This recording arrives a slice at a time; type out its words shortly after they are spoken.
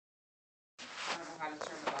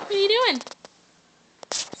doing?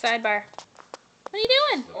 Sidebar. What are you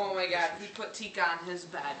doing? Oh my God, he put Tika on his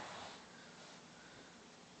bed.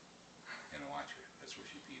 And watch her. That's where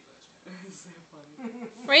she peed last time. Isn't that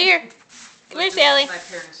funny? Right here. Come here, Sally. My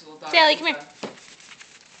parents' little dog. Sally, come here.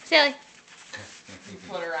 Sally. He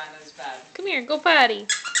put her on his bed. Come here, go potty.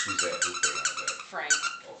 Who's that? Who put her on the bed? Frank.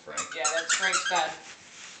 Oh, Frank? Yeah, that's Frank's bed.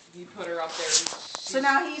 He put her up there. So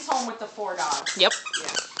now he's home with the 4 dogs. Yep.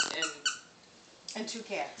 Yeah, And 2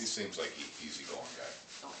 cats. He seems like an easygoing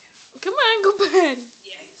guy. oh yeah. Come on, go potty.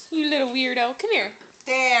 Yeah, You little weirdo. Come here.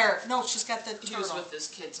 There. No, she's got the he was turtle. with his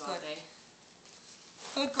kids all Good. day.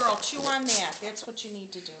 Good girl. Chew on that. That's what you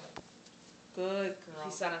need to do. Good girl.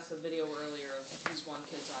 He sent us a video earlier of his one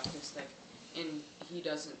kid's autistic, and he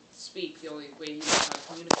doesn't speak. The only way he knows how to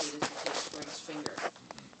communicate is he takes Frank's finger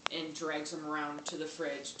and drags him around to the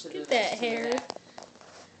fridge, to Look the at that to the hair. back.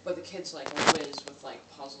 But the kid's like a whiz with like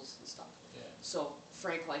puzzles and stuff. Yeah. So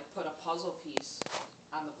Frank like put a puzzle piece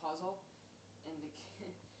on the puzzle, and the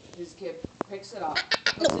kid, his kid picks it up,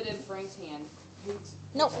 puts it in Frank's hand. No,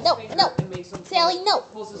 takes his no, finger no. and makes him Sally, pull- no.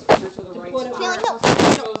 Pulls his finger to the right put it spot. where Sally, no.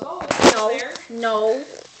 He goes, oh, it's No. there. No.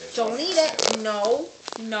 That's Don't all eat he it. said. No.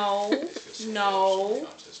 No. It's just No.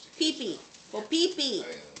 autistic. Pee-pee. Go pee-pee.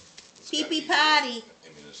 It's Pee-pee gotta potty. be the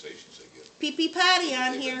Immunizations they get. Pee-pee potty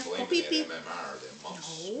on They've here. been Go blaming pee-pee. that MMR, that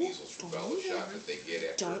mumps, No, measles, don't rubella eat shot it. that they get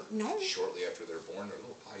after, Don't, no. shortly after they're born. Their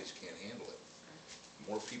little bodies can't handle it.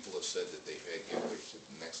 More people have said that they've had giblets.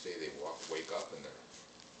 The next day they wake up and they're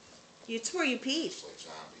It's where you peed. just like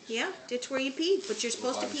zombies. Yeah, it's where you peed, but you're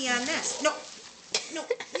supposed to Little pee bodies on can't this. handle No. all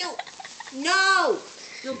that. No. No. No.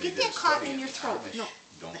 You'll See, get they did that a caught study in and your the throat. Amish No.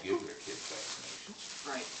 don't give their kids vaccinations.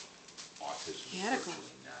 Right. Autism is Yeah, go.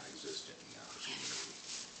 virtually non-existent in the Amish community.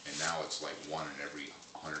 And now it's like 1 in every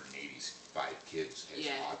 185 kids has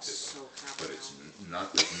Yeah, it's autism. so common But it's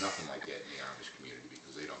there's nothing like that in the Amish community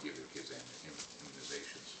because they don't give their kids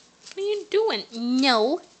immunizations. What are you doing?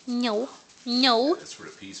 No, no, no. That's where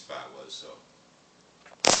the pee spot was, so.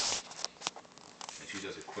 And she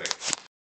does it quick.